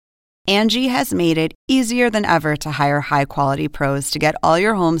Angie has made it easier than ever to hire high-quality pros to get all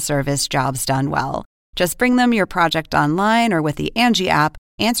your home service jobs done well. Just bring them your project online or with the Angie app,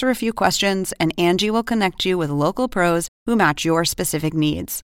 answer a few questions, and Angie will connect you with local pros who match your specific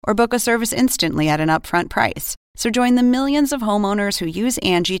needs. Or book a service instantly at an upfront price. So join the millions of homeowners who use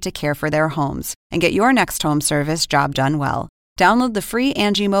Angie to care for their homes and get your next home service job done well. Download the free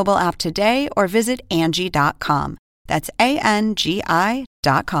Angie mobile app today or visit Angie.com. That's ANGI.com.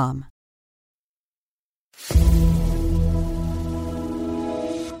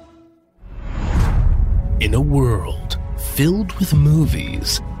 In a world filled with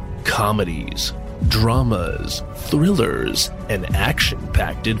movies, comedies, dramas, thrillers, and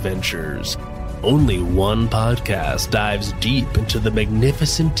action-packed adventures, only one podcast dives deep into the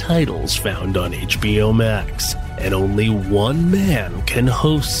magnificent titles found on HBO Max, and only one man can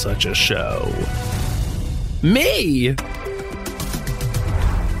host such a show. Me!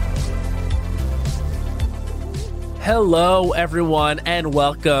 Hello, everyone, and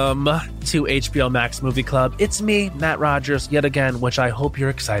welcome to HBO Max Movie Club. It's me, Matt Rogers, yet again, which I hope you're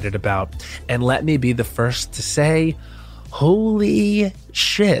excited about. And let me be the first to say, holy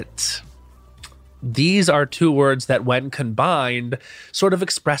shit. These are two words that, when combined, sort of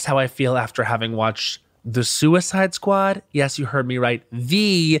express how I feel after having watched The Suicide Squad. Yes, you heard me right.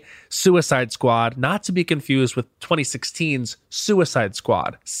 The Suicide Squad, not to be confused with 2016's Suicide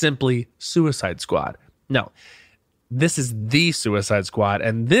Squad. Simply Suicide Squad. No. This is The Suicide Squad,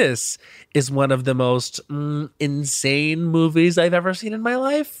 and this is one of the most insane movies I've ever seen in my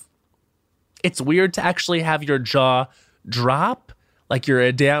life. It's weird to actually have your jaw drop like you're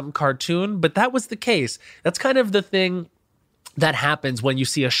a damn cartoon, but that was the case. That's kind of the thing that happens when you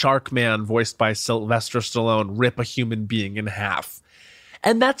see a shark man voiced by Sylvester Stallone rip a human being in half.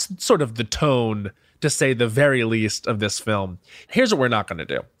 And that's sort of the tone, to say the very least, of this film. Here's what we're not going to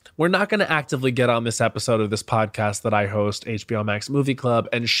do. We're not going to actively get on this episode of this podcast that I host, HBO Max Movie Club,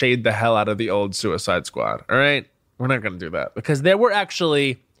 and shade the hell out of the old Suicide Squad, all right? We're not going to do that because there were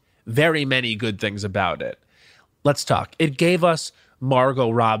actually very many good things about it. Let's talk. It gave us Margot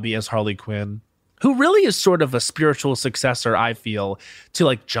Robbie as Harley Quinn, who really is sort of a spiritual successor, I feel, to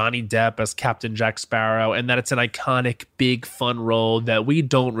like Johnny Depp as Captain Jack Sparrow, and that it's an iconic, big, fun role that we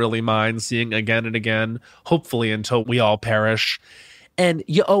don't really mind seeing again and again, hopefully until we all perish. And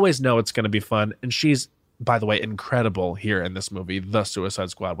you always know it's going to be fun. And she's, by the way, incredible here in this movie, The Suicide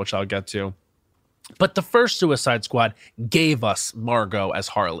Squad, which I'll get to. But the first Suicide Squad gave us Margot as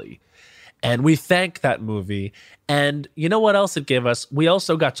Harley. And we thank that movie. And you know what else it gave us? We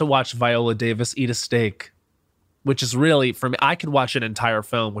also got to watch Viola Davis eat a steak, which is really, for me, I could watch an entire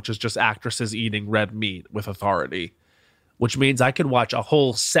film, which is just actresses eating red meat with authority. Which means I could watch a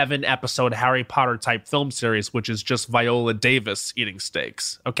whole 7-episode Harry Potter type film series, which is just Viola Davis eating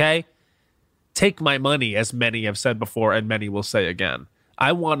steaks, okay? Take my money, as many have said before and many will say again.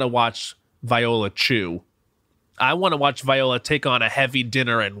 I want to watch Viola chew. I want to watch Viola take on a heavy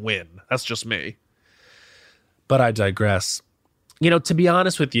dinner and win. That's just me. But I digress. You know, to be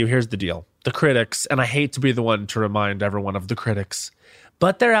honest with you, here's the deal. The critics, and I hate to be the one to remind everyone of the critics,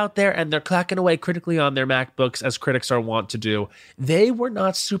 but they're out there and they're clacking away critically on their MacBooks, as critics are wont to do. They were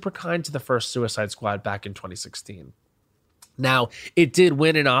not super kind to the first Suicide Squad back in 2016. Now, it did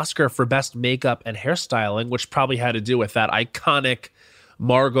win an Oscar for Best Makeup and Hairstyling, which probably had to do with that iconic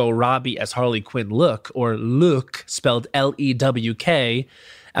Margot Robbie as Harley Quinn look, or look, spelled L-E-W-K,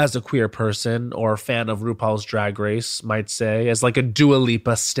 as a queer person or fan of RuPaul's Drag Race might say, as like a Dua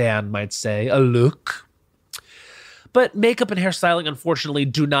Lipa stan might say, a look. But makeup and hairstyling, unfortunately,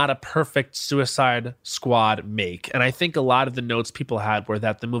 do not a perfect Suicide Squad make. And I think a lot of the notes people had were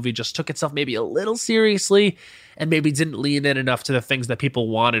that the movie just took itself maybe a little seriously and maybe didn't lean in enough to the things that people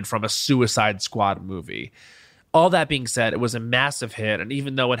wanted from a Suicide Squad movie. All that being said, it was a massive hit. And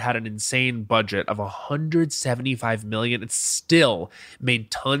even though it had an insane budget of $175 million, it still made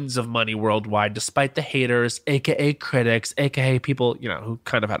tons of money worldwide, despite the haters, aka critics, aka people, you know, who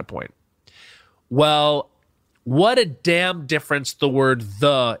kind of had a point. Well, what a damn difference the word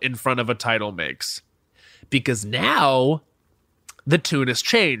 "the" in front of a title makes. Because now the tune has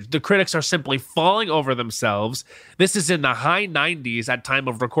changed. The critics are simply falling over themselves. This is in the high 90s at time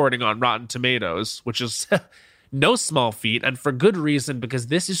of recording on Rotten Tomatoes, which is no small feat, and for good reason, because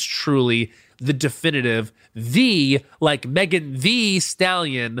this is truly the definitive, the, like Megan Thee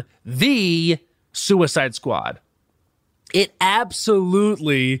Stallion, the Suicide Squad. It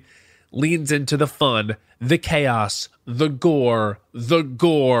absolutely leans into the fun, the chaos, the gore,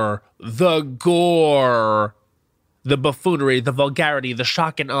 The buffoonery, the vulgarity, the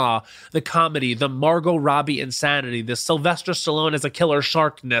shock and awe, the comedy, the Margot Robbie insanity, the Sylvester Stallone as a killer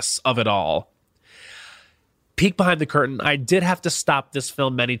sharkness of it all. Peek behind the curtain, I did have to stop this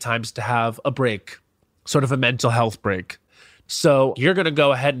film many times to have a break, sort of a mental health break. So you're going to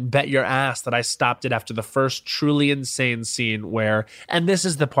go ahead and bet your ass that I stopped it after the first truly insane scene where, and this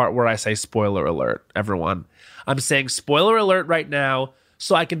is the part where I say spoiler alert, everyone. I'm saying spoiler alert right now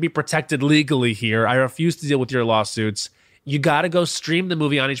so I can be protected legally here. I refuse to deal with your lawsuits. You got to go stream the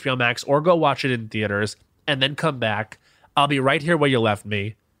movie on HBO Max or go watch it in theaters and then come back. I'll be right here where you left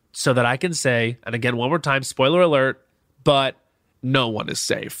me so that I can say, and again, one more time, spoiler alert, but no one is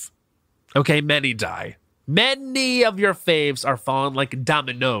safe. Okay, many die. Many of your faves are falling like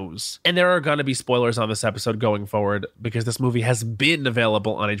dominoes. And there are going to be spoilers on this episode going forward because this movie has been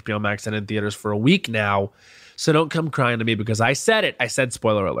available on HBO Max and in theaters for a week now. So don't come crying to me because I said it. I said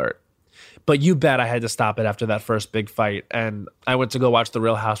spoiler alert. But you bet I had to stop it after that first big fight. And I went to go watch The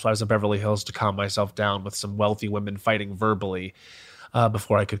Real Housewives of Beverly Hills to calm myself down with some wealthy women fighting verbally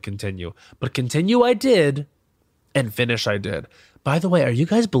before I could continue. But continue I did, and finish I did. By the way, are you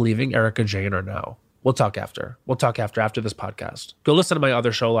guys believing Erika Jayne or no? We'll talk after. We'll talk after this podcast. Go listen to my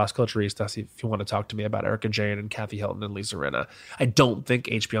other show, Las Culturistas, if you want to talk to me about Erika Jayne and Kathy Hilton and Lisa Rinna. I don't think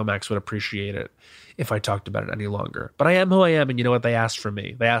HBO Max would appreciate it if I talked about it any longer. But I am who I am, and you know what? They asked for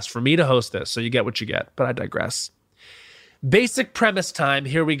me. They asked for me to host this, so you get what you get. But I digress. Basic premise time.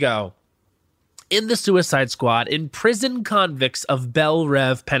 Here we go. In the Suicide Squad, imprisoned convicts of Belle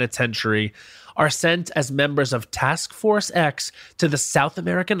Reve Penitentiary are sent as members of Task Force X to the South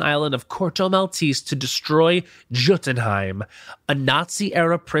American island of Corto Maltese to destroy Jotunheim, a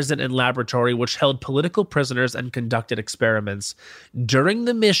Nazi-era prison and laboratory which held political prisoners and conducted experiments. During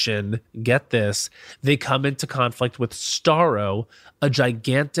the mission, get this, they come into conflict with Starro, a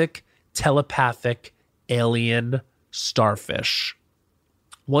gigantic telepathic alien starfish.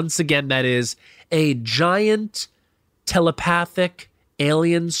 Once again, that is a giant telepathic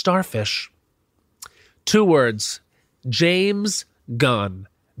alien starfish. 2 words, James Gunn.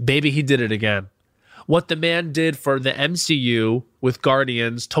 Baby, he did it again. What the man did for the MCU with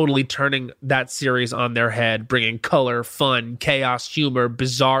Guardians, totally turning that series on their head, bringing color, fun, chaos, humor,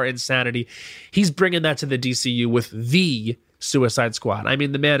 bizarre insanity. He's bringing that to the DCU with the Suicide Squad. I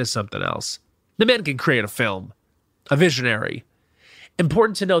mean, the man is something else. The man can create a film, a visionary.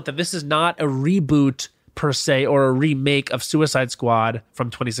 Important to note that this is not a reboot per se or a remake of Suicide Squad from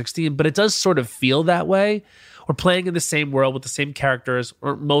 2016, but it does sort of feel that way. We're playing in the same world with the same characters,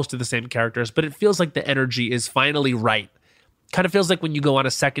 or most of the same characters, but it feels like the energy is finally right. Kind of feels like when you go on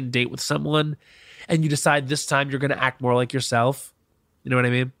a second date with someone and you decide this time you're going to act more like yourself. You know what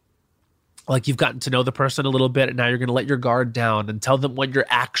I mean? Like you've gotten to know the person a little bit and now you're going to let your guard down and tell them what your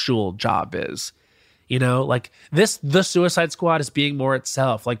actual job is. You know, like the Suicide Squad is being more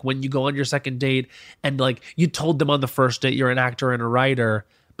itself. Like when you go on your second date and like you told them on the first date you're an actor and a writer,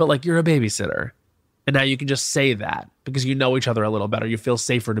 but like you're a babysitter. And now you can just say that because you know each other a little better. You feel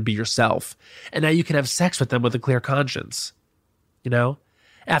safer to be yourself. And now you can have sex with them with a clear conscience, you know,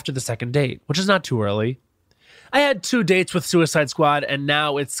 after the second date, which is not too early. I had 2 dates with Suicide Squad, and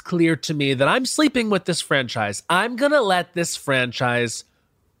now it's clear to me that I'm sleeping with this franchise. I'm going to let this franchise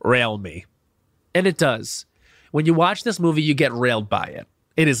rail me. And it does. When you watch this movie, you get railed by it.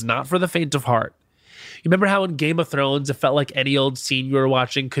 It is not for the faint of heart. You remember how in Game of Thrones, it felt like any old scene you were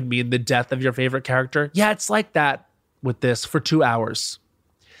watching could mean the death of your favorite character? Yeah, it's like that with this for 2 hours.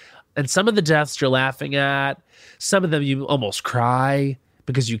 And some of the deaths you're laughing at, some of them you almost cry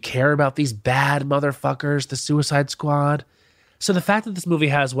because you care about these bad motherfuckers, the Suicide Squad. So the fact that this movie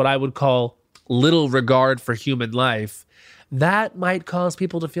has what I would call little regard for human life, that might cause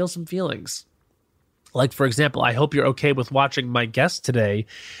people to feel some feelings. Like, for example, I hope you're okay with watching my guest today,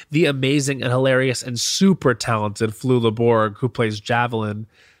 the amazing and hilarious and super talented Flula Borg, who plays Javelin.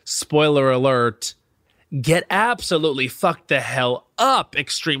 Spoiler alert, get absolutely fucked the hell up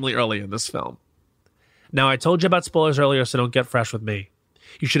extremely early in this film. Now, I told you about spoilers earlier, so don't get fresh with me.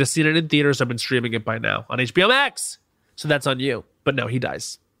 You should have seen it in theaters. I've been streaming it by now on HBO Max. So that's on you. But no, he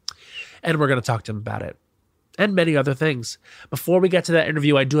dies. And we're going to talk to him about it. And many other things. Before we get to that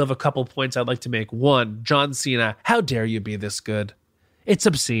interview, I do have a couple points I'd like to make. 1, John Cena, how dare you be this good? It's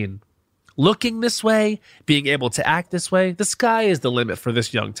obscene. Looking this way, being able to act this way, the sky is the limit for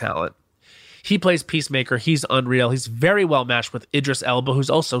this young talent. He plays Peacemaker. He's unreal. He's very well matched with Idris Elba, who's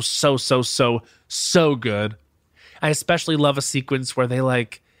also so good. I especially love a sequence where they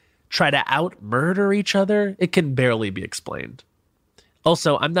like try to out-murder each other. It can barely be explained.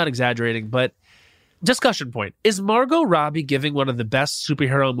 Also, I'm not exaggerating, but Discussion point. Is Margot Robbie giving one of the best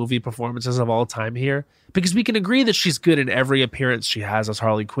superhero movie performances of all time here? Because we can agree that she's good in every appearance she has as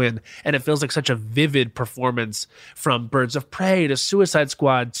Harley Quinn, and it feels like such a vivid performance from Birds of Prey to Suicide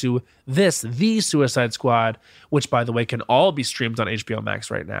Squad to this, The Suicide Squad, which, by the way, can all be streamed on HBO Max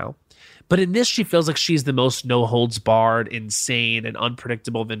right now. But in this, she feels like she's the most no-holds-barred, insane, and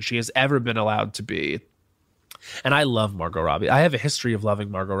unpredictable than she has ever been allowed to be. And I love Margot Robbie. I have a history of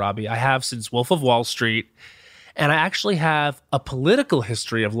loving Margot Robbie. I have since Wolf of Wall Street. And I actually have a political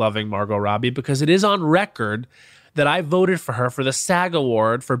history of loving Margot Robbie because it is on record that I voted for her for the SAG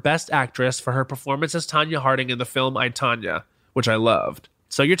Award for Best Actress for her performance as Tanya Harding in the film I, Tonya, which I loved.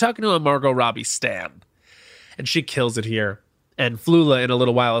 So you're talking to a Margot Robbie stan. And she kills it here. And Flula in a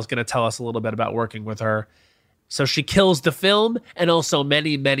little while is going to tell us a little bit about working with her. So she kills the film and also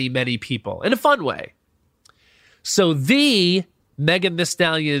many, many, many people in a fun way. So the Megan Thee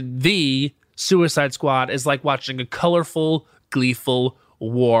Stallion, the Suicide Squad is like watching a colorful, gleeful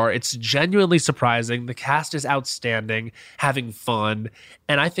war. It's genuinely surprising. The cast is outstanding, having fun.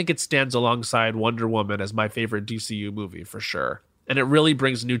 And I think it stands alongside Wonder Woman as my favorite DCU movie for sure. And it really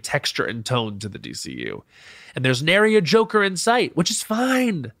brings new texture and tone to the DCU. And there's nary a Joker in sight, which is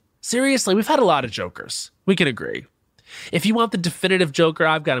fine. Seriously, we've had a lot of Jokers. We can agree. If you want the definitive Joker,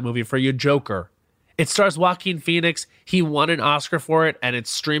 I've got a movie for you, Joker. It stars Joaquin Phoenix. He won an Oscar for it, and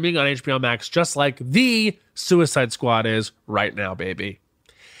it's streaming on HBO Max just like the Suicide Squad is right now, baby.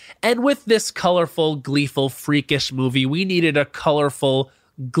 And with this colorful, gleeful, freakish movie, we needed a colorful,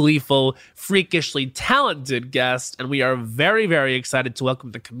 gleeful, freakishly talented guest, and we are very, very excited to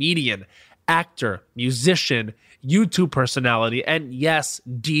welcome the comedian, actor, musician, YouTube personality, and yes,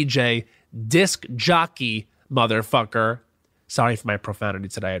 DJ, disc jockey, motherfucker. Sorry for my profanity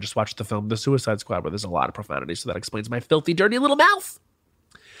today. I just watched the film The Suicide Squad where there's a lot of profanity, so that explains my filthy, dirty little mouth.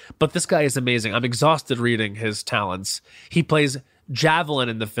 But this guy is amazing. I'm exhausted reading his talents. He plays Javelin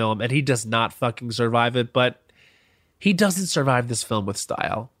in the film, and he does not fucking survive it, but he doesn't survive this film with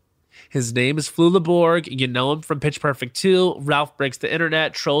style. His name is Flula Borg. You know him from Pitch Perfect 2, Ralph Breaks the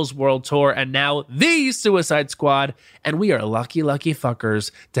Internet, Trolls World Tour, and now The Suicide Squad. And we are lucky, lucky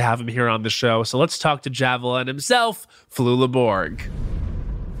fuckers to have him here on the show. So let's talk to Javelin himself, Flula Borg.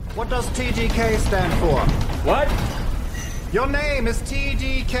 What does TGK stand for? What? Your name is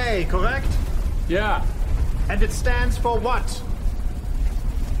TGK, correct? Yeah. And it stands for what?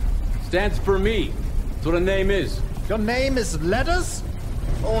 Stands for me. That's what a name is. Your name is letters?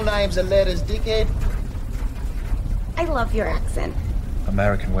 All names are letters, dickhead. I love your accent.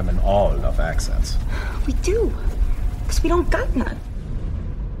 American women all love accents. We do. Because we don't got none.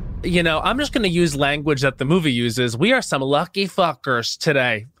 You know, I'm just going to use language that the movie uses. We are some lucky fuckers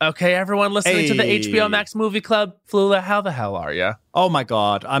today. Okay, everyone listening to the HBO Max Movie Club. Flula, how the hell are you? Oh my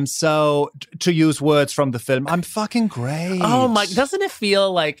God, I'm so, to use words from the film, I'm fucking great. Oh my, doesn't it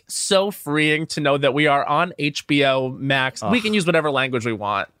feel like so freeing to know that we are on HBO Max? We can use whatever language we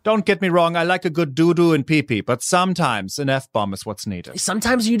want. Don't get me wrong, I like a good doo-doo and pee-pee, but sometimes an F-bomb is what's needed.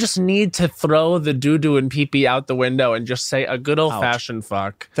 Sometimes you just need to throw the doo-doo and pee-pee out the window and just say a good old-fashioned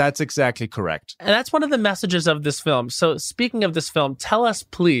fuck. That's exactly correct. And that's one of the messages of this film. So speaking of this film, tell us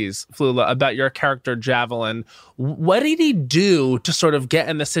please, Flula, about your character Javelin. What did he do to sort of get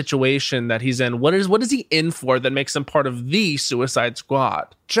in the situation that he's in? What is he in for that makes him part of the Suicide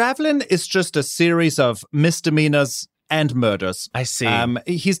Squad? Javelin is just a series of misdemeanors and murders. I see.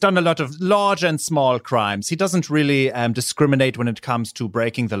 He's done a lot of large and small crimes. He doesn't really discriminate when it comes to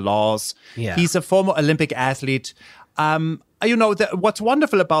breaking the laws. Yeah. He's a former Olympic athlete. You know, what's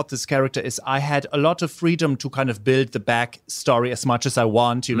wonderful about this character is I had a lot of freedom to kind of build the backstory as much as I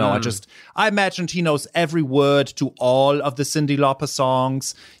want. You know, I imagined he knows every word to all of the Cyndi Lauper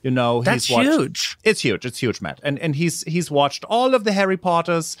songs. You know, that's huge. It's huge. It's huge, Matt. And he's watched all of the Harry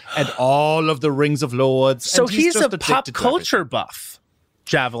Potters and all of the Rings of Lords. So and he's just a pop culture buff.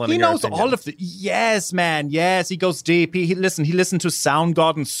 Javelin. He knows all of the. Yes, man. Yes, he goes deep. He listened to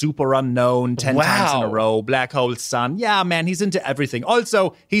Soundgarden, Super Unknown 10 times in a row. Black Hole Sun. Yeah, man. He's into everything.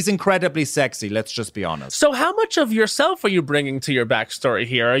 Also, he's incredibly sexy. Let's just be honest. So, how much of yourself are you bringing to your backstory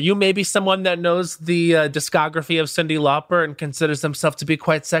here? Are you maybe someone that knows the discography of Cyndi Lauper and considers himself to be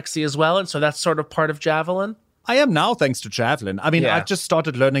quite sexy as well? And so that's sort of part of Javelin. I am now, thanks to Javelin. I mean, I just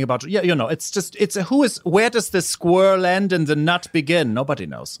started learning about, you know, where does the squirrel end and the nut begin? Nobody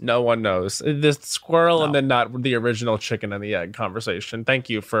knows. No one knows. The squirrel and the nut, the original chicken and the egg conversation.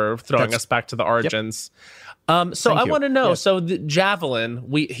 Thank you for throwing us back to the origins. Yep. So I want to know, so the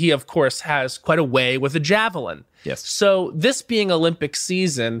Javelin, he of course has quite a way with a javelin. Yes. So this being Olympic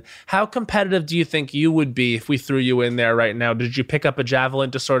season, how competitive do you think you would be if we threw you in there right now? Did you pick up a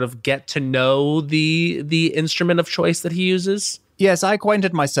javelin to sort of get to know the instrument of choice that he uses? Yes, I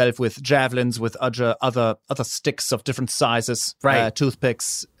acquainted myself with javelins, with other sticks of different sizes, Right.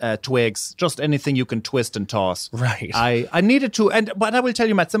 Toothpicks, twigs, just anything you can twist and toss. Right. I needed to, but I will tell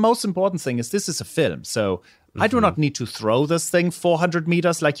you, Matt, the most important thing is this is a film, so I do not need to throw this thing 400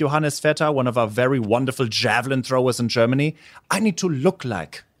 meters like Johannes Vetter, one of our very wonderful javelin throwers in Germany. I need to look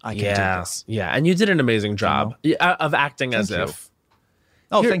like I can do this. Yeah, and you did an amazing job of acting as Thank you. if.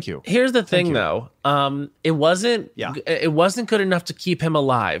 Oh, thank you. Here's the thing, you. though. It wasn't good enough to keep him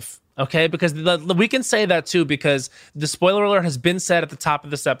alive. Okay, because we can say that too, because the spoiler alert has been said at the top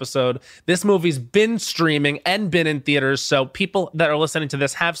of this episode. This movie's been streaming and been in theaters, so people that are listening to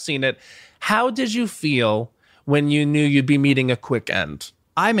this have seen it. How did you feel when you knew you'd be meeting a quick end?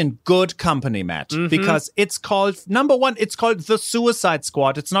 I'm in good company, Matt, because it's called, number one, it's called the Suicide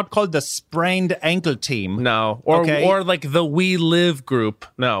Squad. It's not called the Sprained Ankle Team. No, or Okay. or like the We Live group.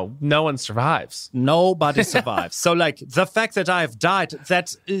 No one survives. Nobody survives. So, like, the fact that I've died,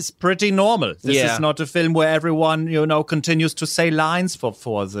 that is pretty normal. This Yeah. is not a film where everyone, continues to say lines for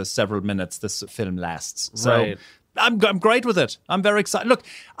the several minutes this film lasts. So, Right. I'm great with it. I'm very excited. Look,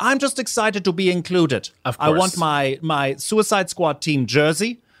 I'm just excited to be included. Of I course. want my Suicide Squad team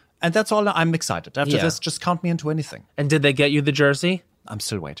jersey, and that's all. I'm excited. After Yeah. this, just count me into anything. And did they get you the jersey? I'm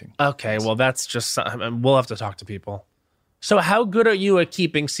still waiting. Okay, well, that's just we'll have to talk to people. So how good are you at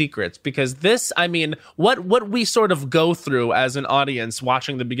keeping secrets? Because this, I mean, what we sort of go through as an audience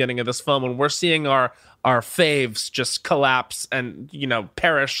watching the beginning of this film when we're seeing our faves just collapse and,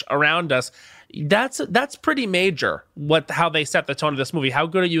 perish around us, that's pretty major, how they set the tone of this movie. How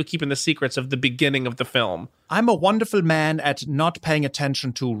good are you at keeping the secrets of the beginning of the film? I'm a wonderful man at not paying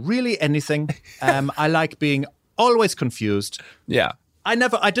attention to really anything. I like being always confused. Yeah. I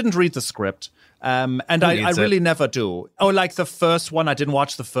didn't read the script. And I needs really it? never do. Oh, like the first one, I didn't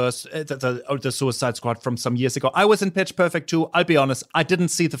watch the first, the Suicide Squad from some years ago. I was in Pitch Perfect 2. I'll be honest, I didn't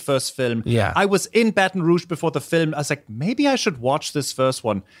see the first film. Yeah. I was in Baton Rouge before the film. I was like, maybe I should watch this first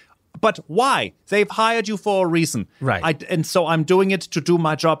one. But why? They've hired you for a reason. Right. And so I'm doing it to do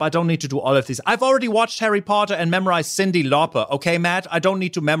my job. I don't need to do all of these. I've already watched Harry Potter and memorized Cyndi Lauper. Okay, Matt? I don't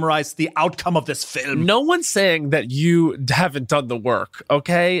need to memorize the outcome of this film. No one's saying that you haven't done the work,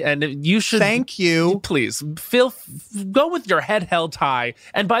 okay? And you should... Thank you. Please, go with your head held high.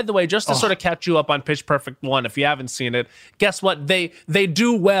 And by the way, just to sort of catch you up on Pitch Perfect 1, if you haven't seen it, guess what? They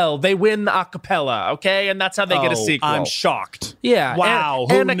do well. They win a cappella, okay? And that's how they get a sequel. I'm shocked. Yeah. Wow.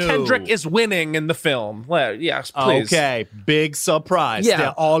 Anna who knew? Kendrick is winning in the film. Well, yes, please. Okay, big surprise. Yeah. They're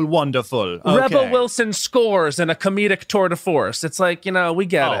all wonderful. Okay. Rebel Wilson scores in a comedic tour de force. It's like, we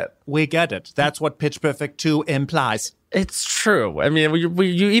get it. We get it. That's what Pitch Perfect 2 implies. It's true. I mean,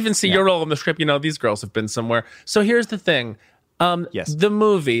 you even see your role in the script. These girls have been somewhere. So here's the thing. Yes. The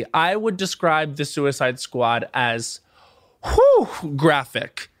movie, I would describe the Suicide Squad as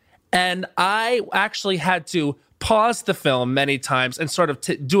graphic. And I actually had to pause the film many times and sort of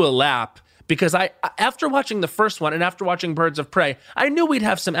do a lap because after watching the first one and after watching Birds of Prey, I knew we'd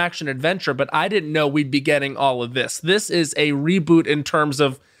have some action adventure, but I didn't know we'd be getting all of this. This is a reboot in terms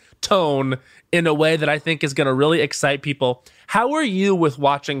of tone in a way that I think is going to really excite people. How are you with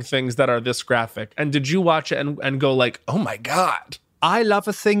watching things that are this graphic? And did you watch it and go like, oh my God? I love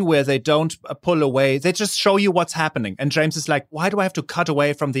a thing where they don't pull away. They just show you what's happening. And James is like, why do I have to cut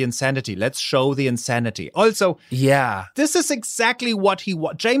away from the insanity? Let's show the insanity. Also, yeah, this is exactly what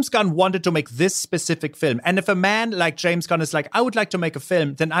James Gunn wanted to make this specific film. And if a man like James Gunn is like, I would like to make a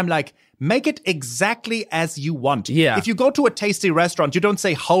film, then I'm like, make it exactly as you want. Yeah. If you go to a tasty restaurant, you don't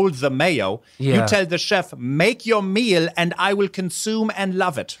say, hold the mayo. Yeah. You tell the chef, make your meal and I will consume and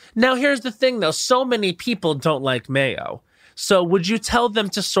love it. Now, here's the thing, though. So many people don't like mayo. So would you tell them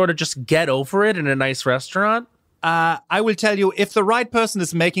to sort of just get over it in a nice restaurant? I will tell you, if the right person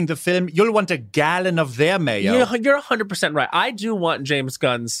is making the film, you'll want a gallon of their mayo. You're 100% right. I do want James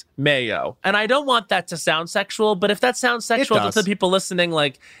Gunn's mayo. And I don't want that to sound sexual, but if that sounds sexual to the people listening,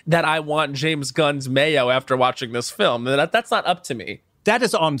 like that I want James Gunn's mayo after watching this film, then that's not up to me. That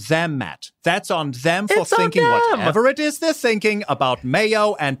is on them, Matt. That's on them for It's on thinking them. whatever it is they're thinking about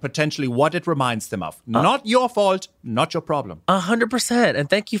mayo and potentially what it reminds them of. Not your fault, not your problem. 100%. And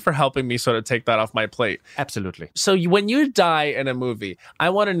thank you for helping me sort of take that off my plate. Absolutely. So when you die in a movie, I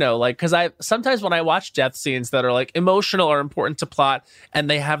want to know, like, because sometimes when I watch death scenes that are like emotional or important to plot, and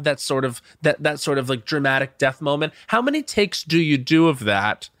they have that sort of that sort of like dramatic death moment, how many takes do you do of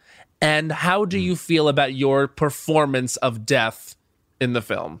that? And how do you feel about your performance of death in the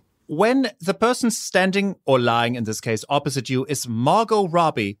film? when the person standing or lying, in this case, opposite you is Margot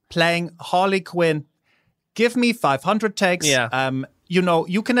Robbie playing Harley Quinn, give me 500 takes. Yeah.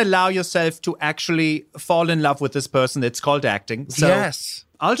 You can allow yourself to actually fall in love with this person. It's called acting. So Yes.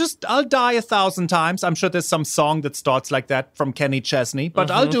 I'll die 1,000 times. I'm sure there's some song that starts like that from Kenny Chesney, but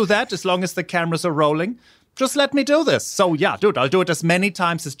I'll do that as long as the cameras are rolling. Just let me do this. So yeah, dude, I'll do it as many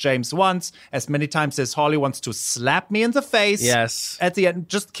times as James wants, as many times as Holly wants to slap me in the face. Yes. At the end,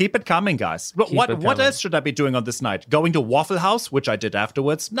 just keep it coming, guys. What else should I be doing on this night? Going to Waffle House, which I did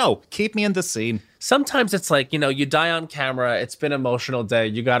afterwards? No, keep me in the scene. Sometimes it's like, you die on camera. It's been an emotional day.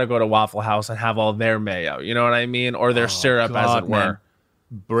 You got to go to Waffle House and have all their mayo. You know what I mean? Or their syrup, as it were. Man.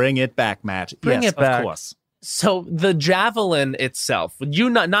 Bring it back, Matt. Bring it back. Of course. So the javelin itself,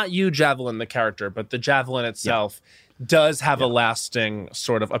 not you, Javelin, the character, but the javelin itself does have a lasting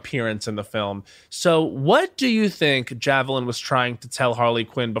sort of appearance in the film. So what do you think Javelin was trying to tell Harley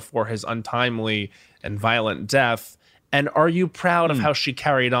Quinn before his untimely and violent death? And are you proud of how she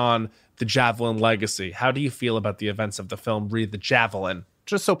carried on the Javelin legacy? How do you feel about the events of the film Read the Javelin?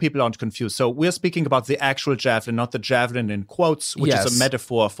 Just so people aren't confused. So we're speaking about the actual javelin, not the javelin in quotes, which is a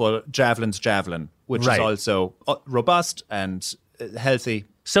metaphor for Javelin's javelin, which is also robust and healthy.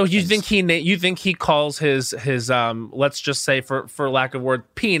 So you think he calls his let's just say for lack of word,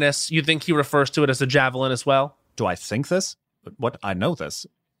 penis, you think he refers to it as a javelin as well? Do I think this? What? I know this.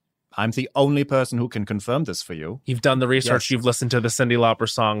 I'm the only person who can confirm this for you. You've done the research. Yes. You've listened to the Cyndi Lauper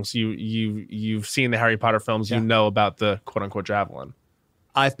songs. You've seen the Harry Potter films. Yeah. You know about the quote unquote javelin.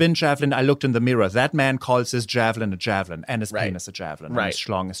 I've been javelin. I looked in the mirror. That man calls his javelin a javelin and his penis a javelin. Right. And his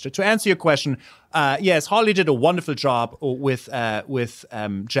schlong is to answer your question, yes, Harley did a wonderful job with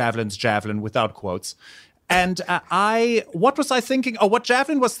Javelin's javelin without quotes. And what was I thinking? Oh, what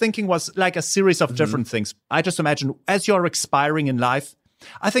Javelin was thinking was like a series of different things. I just imagine as you're expiring in life,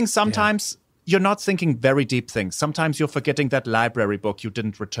 I think sometimes you're not thinking very deep things. Sometimes you're forgetting that library book you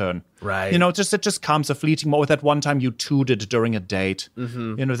didn't return. Right. It just comes a fleeting moment. That one time you tooted during a date.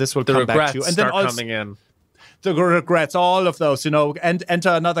 This will come back to you. And then also coming in. The regrets, all of those, and enter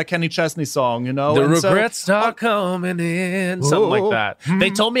another Kenny Chesney song, The regrets start coming in, something like that. They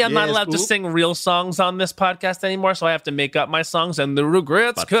told me I'm not allowed to sing real songs on this podcast anymore, so I have to make up my songs, and the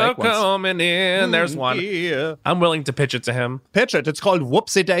regrets coming in. There's one. Yeah. I'm willing to pitch it to him. Pitch it. It's called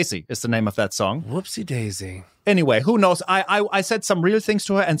Whoopsie Daisy is the name of that song. Whoopsie Daisy. Anyway, who knows? I said some real things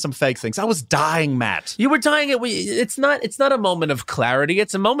to her and some fake things. I was dying, Matt. You were dying. It's not a moment of clarity.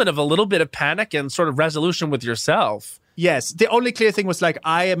 It's a moment of a little bit of panic and sort of resolution with yourself. Yes. The only clear thing was like,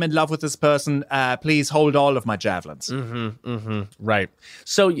 I am in love with this person. Please hold all of my javelins. Right.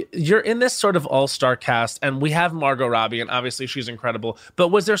 So you're in this sort of all-star cast, and we have Margot Robbie, and obviously she's incredible. But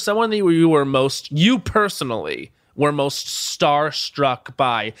was there someone that you were you personally were most starstruck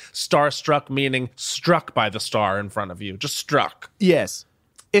by? Starstruck meaning struck by the star in front of you, just struck. Yes.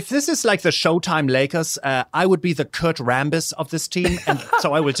 If this is like the Showtime Lakers, I would be the Kurt Rambis of this team. And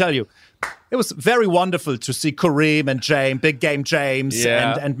so I will tell you, it was very wonderful to see Kareem and James, Big Game James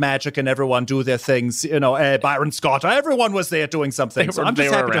and Magic and everyone do their things. Byron Scott, everyone was there doing something. So I'm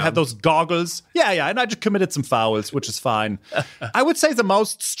just happy to have those goggles. Yeah. And I just committed some fouls, which is fine. I would say the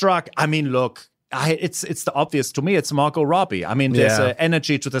most struck, look, it's the obvious to me. It's Margot Robbie. There's an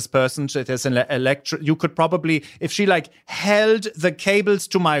energy to this person. There's an you could probably, if she held the cables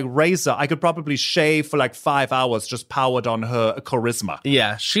to my razor, I could probably shave for 5 hours just powered on her charisma.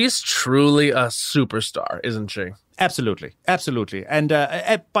 Yeah, she's truly a superstar, isn't she? Absolutely. And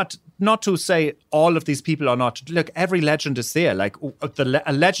but not to say all of these people are not. Look, every legend is there.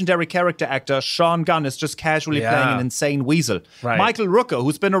 A legendary character actor, Sean Gunn, is just casually playing an insane weasel. Right. Michael Rooker,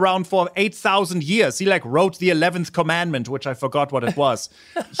 who's been around for 8,000 years, he wrote the 11th Commandment, which I forgot what it was.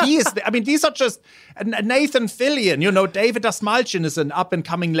 He is. These are just Nathan Fillion. David Dastmalchian is an up and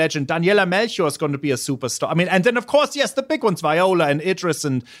coming legend. Daniela Melchior is going to be a superstar. And then of course, yes, the big ones: Viola and Idris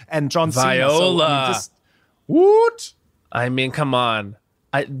and John Cena. Viola. What? Come on.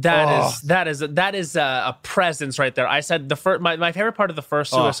 That is a presence right there. I said my favorite part of the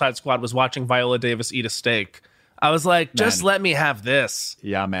first Suicide Squad was watching Viola Davis eat a steak. I was like, just let me have this.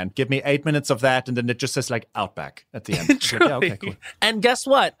 Yeah, man. Give me 8 minutes of that, and then it just says Outback at the end. Okay, cool. And guess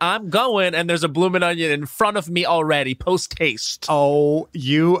what? I'm going, and there's a bloomin' onion in front of me already, post-haste. Oh,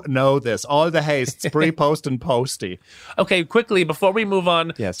 you know this. All the hastes, pre, post, and posty. Okay, quickly, before we move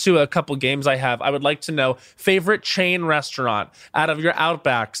on to a couple games I have, I would like to know, favorite chain restaurant out of your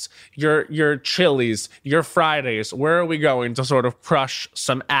Outbacks, your Chili's, your Fridays, where are we going to sort of crush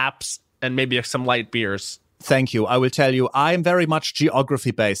some apps and maybe some light beers? Thank you. I will tell you, I am very much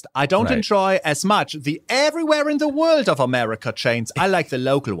geography-based. I don't enjoy as much the everywhere in the world of America chains. I like the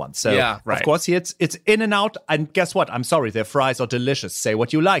local ones. So, of course, here it's In-N-Out. And guess what? I'm sorry, their fries are delicious. Say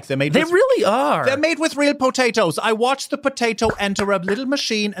what you like. They really are. They're made with real potatoes. I watch the potato enter a little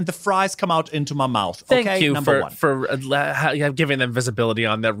machine and the fries come out into my mouth. Thank you for giving them visibility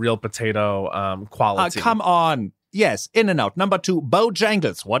on that real potato quality. Come on. Yes, In-N-Out. Number 2,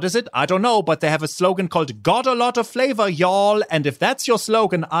 Bojangles. What is it? I don't know, but they have a slogan called "Got a lot of flavor, y'all." And if that's your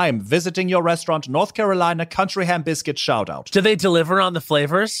slogan, I'm visiting your restaurant, North Carolina Country Ham Biscuit shout out. Do they deliver on the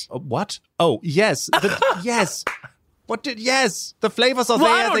flavors? What? Oh, yes. Yes. Yes, the flavors are there.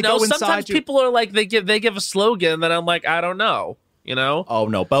 I don't know. Go inside. Sometimes people are like, they give a slogan, and I'm like, I don't know. You know? Oh,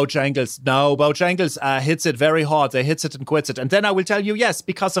 no. Bojangles hits it very hard. They hits it and quits it. And then I will tell you, yes,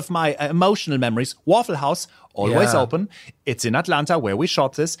 because of my emotional memories, Waffle House, always open. It's in Atlanta where we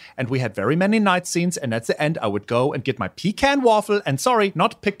shot this, and we had very many night scenes. And at the end, I would go and get my pecan waffle. And sorry,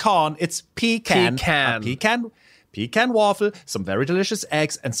 not pecan, it's pecan. Pecan waffle, some very delicious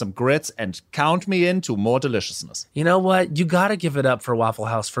eggs, and some grits, and count me into more deliciousness. You know what? You got to give it up for Waffle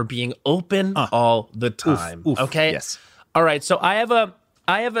House for being open all the time. Oof, okay? Yes. All right, so I have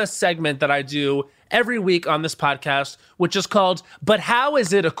a segment that I do every week on this podcast, which is called "But How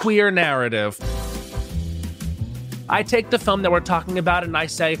Is It a Queer Narrative?" I take the film that we're talking about and I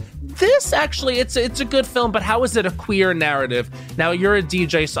say, this actually, it's a good film, but how is it a queer narrative? Now, you're a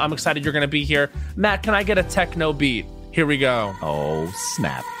DJ, so I'm excited you're going to be here. Matt, can I get a techno beat? Here we go. Oh,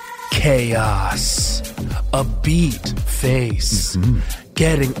 snap. Chaos. A beat face.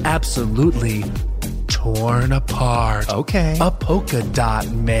 Getting absolutely torn apart. Okay. A polka dot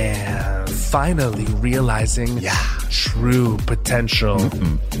man finally realizing true potential.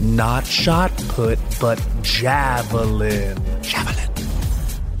 Not shot put, but javelin.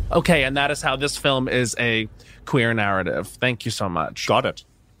 Okay, and that is how this film is a queer narrative. Thank you so much. Got it.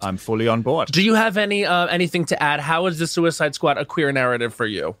 I'm fully on board. Do you have anything to add? How is the Suicide Squad a queer narrative for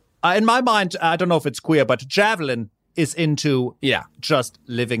you? In my mind, I don't know if it's queer, but Javelin is into just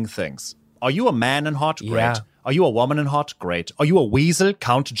living things. Are you a man in hot? Great. Yeah. Are you a woman in hot? Great. Are you a weasel?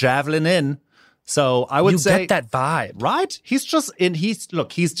 Count Javelin in. So I would say... You get that vibe. Right? He's just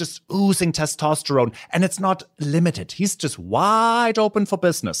oozing testosterone, and it's not limited. He's just wide open for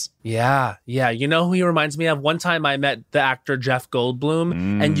business. Yeah. You know who he reminds me of? One time I met the actor Jeff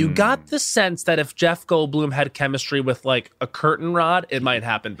Goldblum, and you got the sense that if Jeff Goldblum had chemistry with like a curtain rod, it might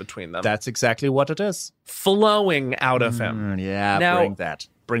happen between them. That's exactly what it is. Flowing out of him. Yeah, now, bring that.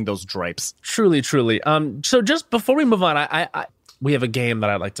 Bring those drapes. Truly. So just before we move on, we have a game that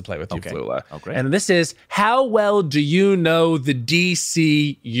I'd like to play with you, Flula. Oh, great. And this is, how well do you know the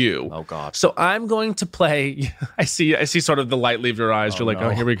DCU? Oh, God. So I'm going to play, I see sort of the light leave your eyes. You're like, oh,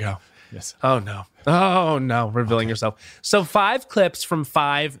 here we go. Yes. Oh, no. Revealing yourself. So 5 clips from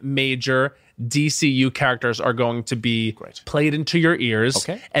 5 major DCU characters are going to be played into your ears.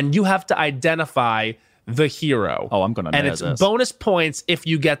 Okay. And you have to identify the hero. Oh, I'm going to know this. And it's bonus points if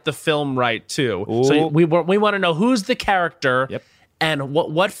you get the film right, too. Ooh. So we want to know who's the character. Yep. And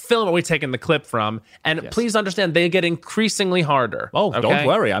what film are we taking the clip from? And please understand, they get increasingly harder. Oh, okay? Don't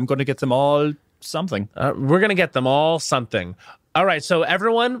worry. I'm going to get them all something. We're going to get them all something. All right, so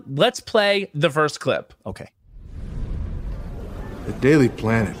everyone, let's play the first clip. Okay. The Daily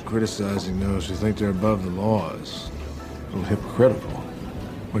Planet criticizing those who think they're above the law is a little hypocritical,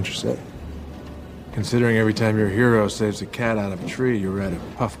 wouldn't you say? Considering every time your hero saves a cat out of a tree, you read a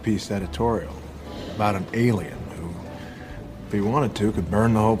puff piece editorial about an alien who, if he wanted to, could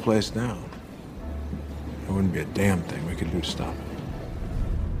burn the whole place down. There wouldn't be a damn thing we could do to stop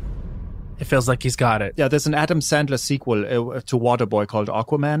it. It feels like he's got it. Yeah, there's an Adam Sandler sequel to Waterboy called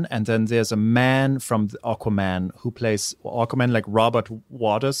Aquaman, and then there's a man from Aquaman who plays Aquaman like Robert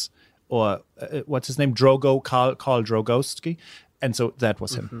Waters, or what's his name? Carl Drogoski. And so that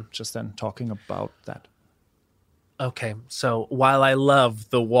was him, just then talking about that. Okay, so while I love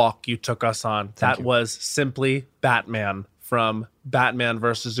the walk you took us on, that was simply Batman from Batman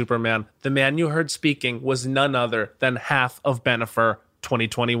versus Superman. The man you heard speaking was none other than half of Bennifer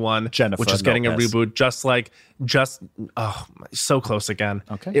 2021, Jennifer which is getting Lopez. a reboot, so close again.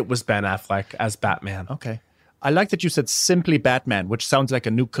 Okay. It was Ben Affleck as Batman. Okay. I like that you said Simply Batman, which sounds like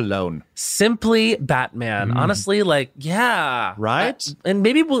a new cologne. Simply Batman. Honestly, Right? And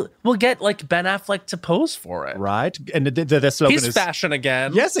maybe we'll get like Ben Affleck to pose for it. Right? And the slogan He's is... fashion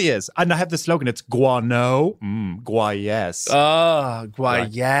again. Yes, he is. And I have the slogan. It's guano. Guayes. Oh, Right.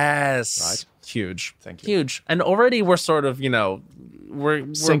 yes. Right. Huge. Thank you. Huge. And already we're sort of,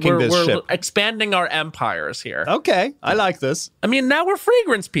 Sinking this we're ship. expanding our empires here. Okay, I like this. I mean, now we're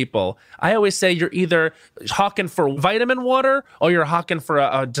fragrance people. I always say you're either hawking for vitamin water or you're hawking for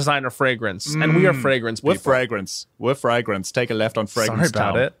a designer fragrance. And we are fragrance people. We're fragrance. Take a left on fragrance. Sorry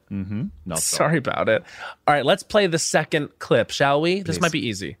about town. it. Mm-hmm. Not so. Sorry about it. All right, let's play the second clip, shall we? This might be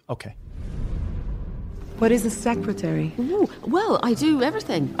easy. Okay. What is a secretary? Ooh, well, I do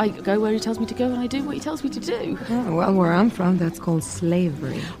everything. I go where he tells me to go and I do what he tells me to do. Oh, well, where I'm from, that's called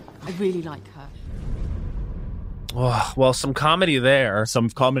slavery. I really like her. Oh, well, some comedy there.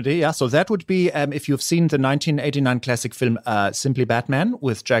 Some comedy, yeah. So that would be if you've seen the 1989 classic film Simply Batman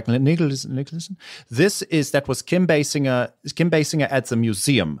with Jack Nicholson. That was Kim Basinger. Kim Basinger at the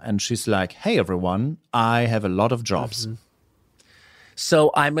museum, and she's like, "Hey, everyone, I have a lot of jobs." Mm-hmm.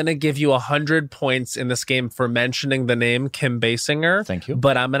 So I'm going to give you 100 points in this game for mentioning the name Kim Basinger. Thank you.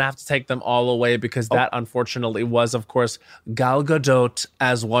 But I'm going to have to take them all away because that, unfortunately, was, of course, Gal Gadot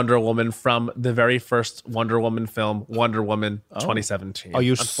as Wonder Woman from the very first Wonder Woman film, Wonder Woman 2017.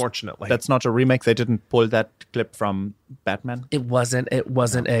 Unfortunately. That's not a remake? They didn't pull that clip from Batman? It wasn't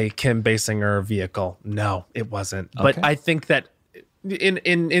a Kim Basinger vehicle. No, it wasn't. Okay. But I think that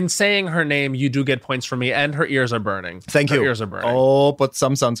in saying her name, you do get points from me, and her ears are burning. Thank you. Her ears are burning. Oh, put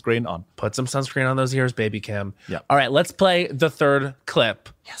some sunscreen on. Put some sunscreen on those ears, baby Kim. Yeah. All right, let's play the third clip.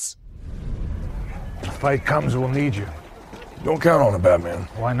 Yes. If fight comes, we'll need you. Don't count on it, Batman.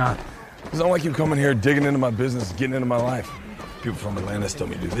 Why not? It's not like you coming here digging into my business, getting into my life. People from Atlantis tell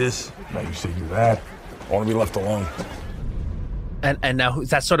me to do this, now you say do that. I want to be left alone. And now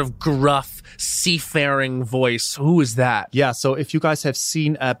that sort of gruff, seafaring voice, who is that? Yeah, so if you guys have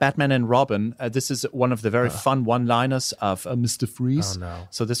seen Batman and Robin, this is one of the very fun one-liners of Mr. Freeze. Oh, no.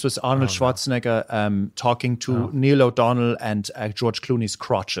 So this was Arnold Schwarzenegger talking to Neil O'Donnell and George Clooney's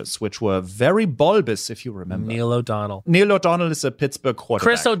crotches, which were very bulbous, if you remember. Neil O'Donnell. Neil O'Donnell is a Pittsburgh quarterback.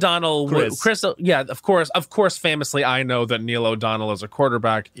 Chris O'Donnell. Chris. Yeah, of course, famously, I know that Neil O'Donnell is a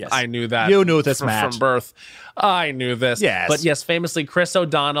quarterback. Yes. I knew that. You knew this, Matt. From birth. I knew this. Yes. But yes, famously, Chris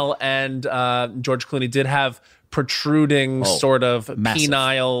O'Donnell and George Clooney did have protruding sort of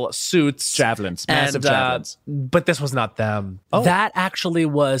penile suits. Javelins. Massive javelins. But this was not them. That actually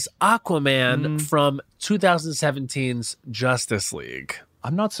was Aquaman from 2017's Justice League.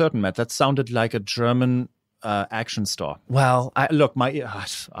 I'm not certain, Matt. That sounded like a German action star. Well, I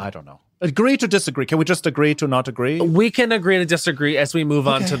don't know. Agree to disagree. Can we just agree to not agree? We can agree to disagree as we move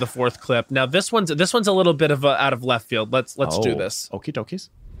on to the fourth clip. Now, this one's a little bit of out of left field. Let's do this. Okie dokies.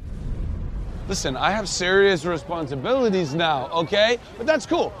 Listen, I have serious responsibilities now, okay? But that's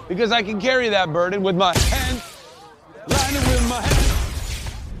cool, because I can carry that burden with my hand, line it with my hand.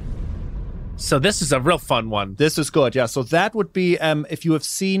 So this is a real fun one. This is good, yeah. So that would be, if you have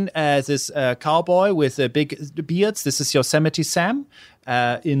seen this cowboy with big beards, this is Yosemite Sam.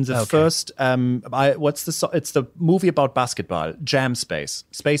 In the first, it's the movie about basketball, Jam Space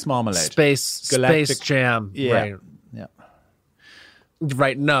Marmalade. Space Jam. Yeah. Right. Yeah.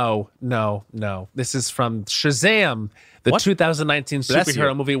 Right. No. This is from Shazam, the 2019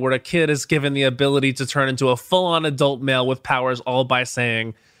 superhero movie where a kid is given the ability to turn into a full-on adult male with powers all by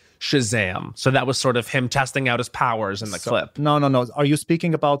saying Shazam. So that was sort of him testing out his powers in the clip. No. Are you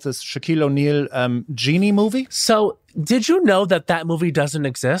speaking about this Shaquille O'Neal Genie movie? So did you know that movie doesn't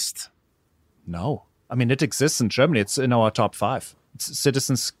exist? No. I mean, it exists in Germany. It's in our top 5. It's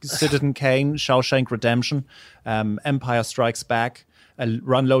Citizen Kane, Shawshank Redemption, Empire Strikes Back,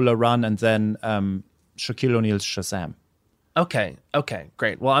 Run Lola Run, and then Shaquille O'Neal's Shazam. Okay,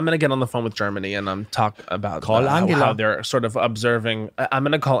 great. Well, I'm going to get on the phone with Germany and talk about how they're sort of observing. I'm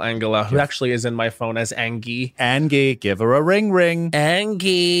going to call Angela, who actually is in my phone as Angie. Angie, give her a ring.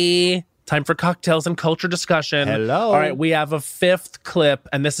 Angie. Time for cocktails and culture discussion. Hello. All right, we have a fifth clip,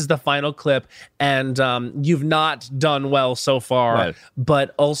 and this is the final clip. And you've not done well so far,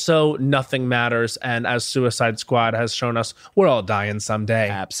 but also nothing matters. And as Suicide Squad has shown us, we're all dying someday.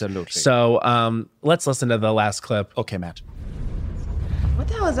 Absolutely. So let's listen to the last clip. Okay, Matt. What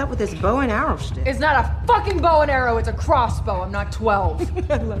the hell is up with this bow and arrow shit? It's not a fucking bow and arrow, it's a crossbow. I'm not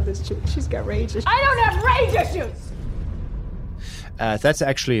 12. I love this chick. She's got rage issues. I don't have rage issues! That's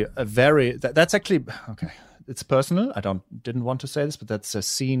actually that's actually okay. It's personal. I didn't want to say this, but that's a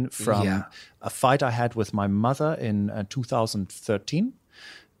scene from a fight I had with my mother in 2013,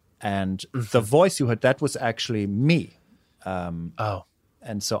 and the voice you heard, that was actually me.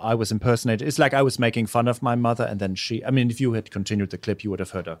 And so I was impersonating. It's like I was making fun of my mother, and then if you had continued the clip, you would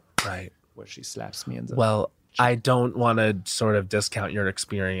have heard her right where she slaps me in the. Well, I don't want to sort of discount your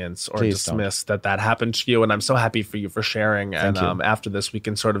experience or Please dismiss that happened to you. And I'm so happy for you for sharing. Thank and you. After this, we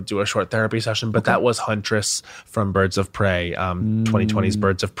can sort of do a short therapy session. But that was Huntress from Birds of Prey, 2020's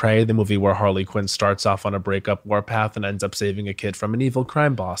Birds of Prey, the movie where Harley Quinn starts off on a breakup warpath and ends up saving a kid from an evil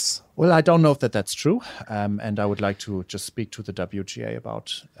crime boss. Well, I don't know if that's true. And I would like to just speak to the WGA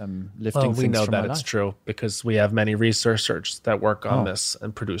about lifting Well, we things know from that my it's life. true because we have many researchers that work on this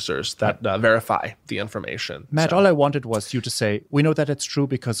and producers that verify the information. Matt, all I wanted was you to say, we know that it's true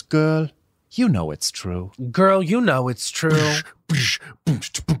because, girl, you know it's true. Girl, you know it's true.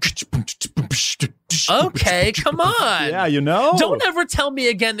 Okay, come on. Yeah, you know. Don't ever tell me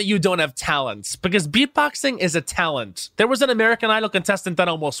again that you don't have talents, because beatboxing is a talent. There was an American Idol contestant that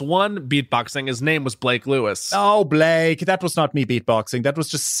almost won beatboxing. His name was Blake Lewis. Oh, Blake, that was not me beatboxing. That was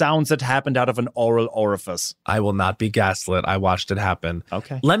just sounds that happened out of an oral orifice. I will not be gaslit. I watched it happen.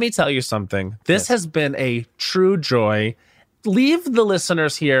 Okay. Let me tell you something. This has been a true joy. Leave the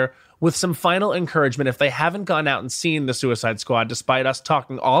listeners here with some final encouragement if they haven't gone out and seen The Suicide Squad, despite us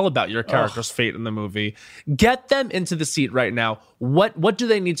talking all about your character's fate in the movie. Get them into the seat right now. What do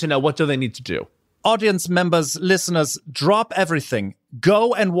they need to know? What do they need to do? Audience members, listeners, drop everything.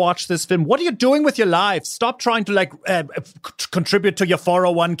 Go and watch this film. What are you doing with your life? Stop trying to contribute to your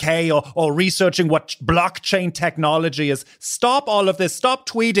 401k or researching what blockchain technology is. Stop all of this. Stop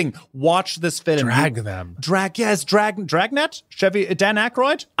tweeting. Watch this film. Dragnet? Dan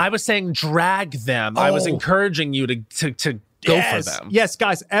Aykroyd? I was saying drag them. I was encouraging you to go for them. Yes,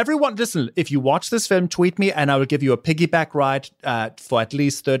 guys, everyone, listen, if you watch this film, tweet me and I will give you a piggyback ride for at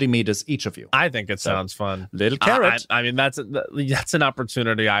least 30 meters, each of you. I think it sounds fun. Little carrot. I mean, that's an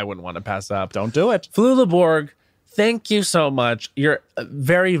opportunity I wouldn't want to pass up. Don't do it. Flula Borg, thank you so much. You're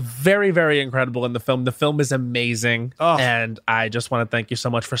very, very, very incredible in the film. The film is amazing. And I just want to thank you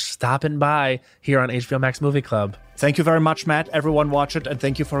so much for stopping by here on HBO Max Movie Club. Thank you very much, Matt. Everyone watch it, and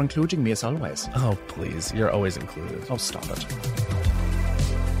thank you for including me as always. Oh, please. You're always included. Oh, stop it.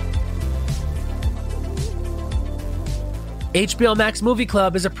 HBO Max Movie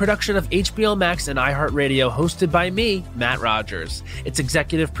Club is a production of HBO Max and iHeartRadio, hosted by me, Matt Rogers. It's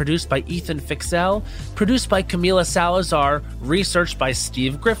executive produced by Ethan Fixell, produced by Camila Salazar, researched by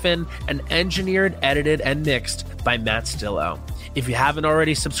Steve Griffin, and engineered, edited, and mixed by Matt Stillo. If you haven't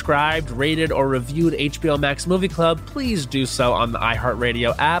already subscribed, rated, or reviewed HBO Max Movie Club, please do so on the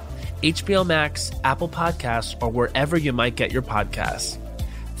iHeartRadio app, HBO Max, Apple Podcasts, or wherever you might get your podcasts.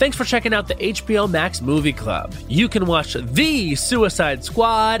 Thanks for checking out the HBO Max Movie Club. You can watch The Suicide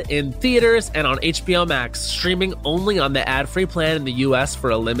Squad in theaters and on HBO Max, streaming only on the ad-free plan in the US for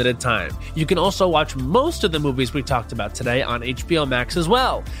a limited time. You can also watch most of the movies we talked about today on HBO Max as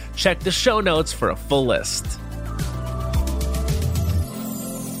well. Check the show notes for a full list.